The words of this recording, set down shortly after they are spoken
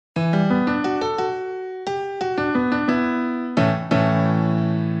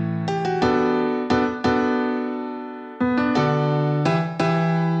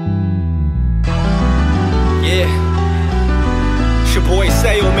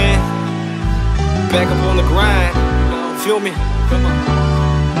SAU, man. Back up on the grind. Feel me? Come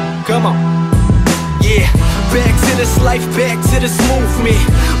on. Come on. Yeah. Back to this life, back to this movement,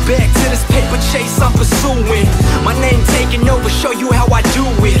 back to this paper chase I'm pursuing. My name taking over, show you how I do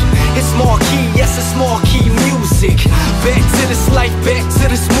it. It's Marque, yes, it's Marque music. Back to this life, back to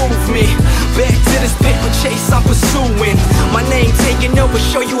this movement, back to this paper chase I'm pursuing. My name taking over,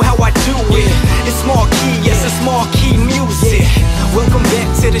 show you how I do it. It's Marque, yes, it's Marque music. Welcome back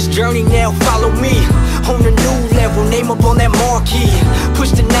to this journey, now follow me. On a new level, name up on that marquee.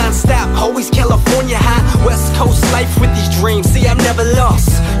 Push the non-stop, always California high. West Coast life with these dreams, see I'm never lost.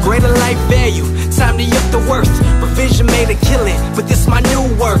 Greater life value, time to up the worth. Revision made a killing, but this my new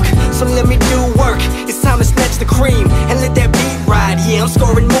work. So let me do work, it's time to snatch the cream and let that beat ride. Yeah, I'm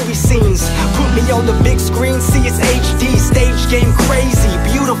scoring movie scenes, put me on the big screen. See it's HD, stage game crazy,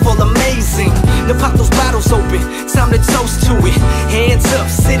 beautiful, amazing. Now pop those bottles open, time to toast to it. Hands up,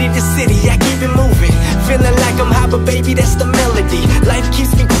 city to city, I keep it moving. Feeling like I'm high, but baby, that's the melody. Life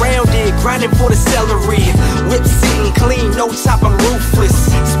keeps me grounded, grinding for the celery. Whip sitting clean, no top, I'm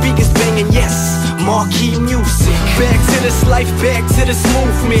ruthless. Speakers banging, yes, Marque music. Back to this life, back to this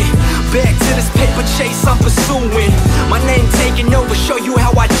movement, back to this paper chase I'm pursuing. My name taking over, show you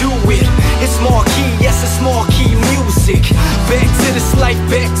how I do it. It's Marque, yes, it's Marque music. Back to this life,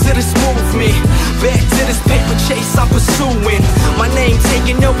 back to this movement, back to this paper chase I'm pursuing. My name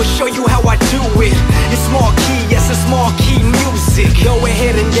taking over, show you how I do it. It's Marque, yes, it's Marque music. Go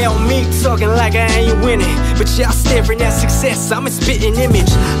ahead and yell me, talking like I ain't winning, but y'all staring at success, I'm a spitting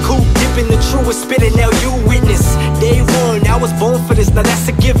image. Cool dipping, the truest spitting, now you witness. Day one, I was born for this, now that's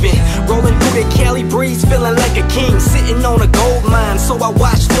a given. Rolling through the Cali breeze, feeling like a king. Sitting on a gold mine, so I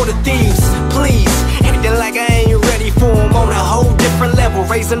watch for the thieves. Please, acting like I ain't ready for them. On a whole different level,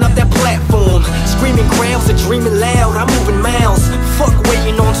 raising up that platform. Screaming crowds are dreaming loud, I'm moving miles. Fuck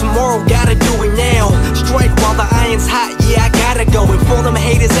waiting on tomorrow, gotta do it now. Strike while the iron's hot, yeah, I gotta go. And for them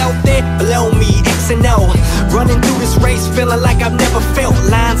haters out there, below me, X and O. Running through this race, feeling like I've never felt.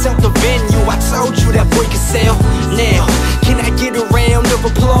 Lines out the venue, I told you that boy could sell. Now, can I get a round of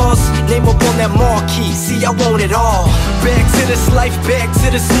applause? Name up on that marquee, see I want it all. Back to this life, back to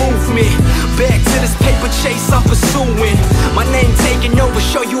this movement, back to this paper chase I'm pursuing. My name taking over,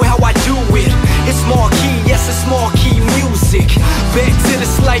 show you how I do it. It's Marque, yes, it's Marque music. Back to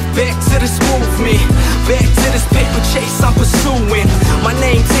this life, back to this movement, back to this paper chase I'm pursuing. My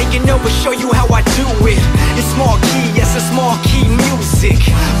name taking over, show you how I do it. It's Marque, yes, it's Marque music.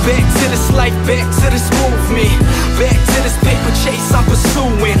 Back to this life, back to this movement, back to this paper chase I'm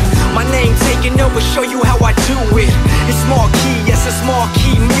pursuing. My name taking over, show you how I do it. It's Marque, yes, it's Marque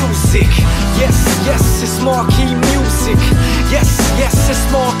music. Yes, yes, it's Marque music. Yes, yes, it's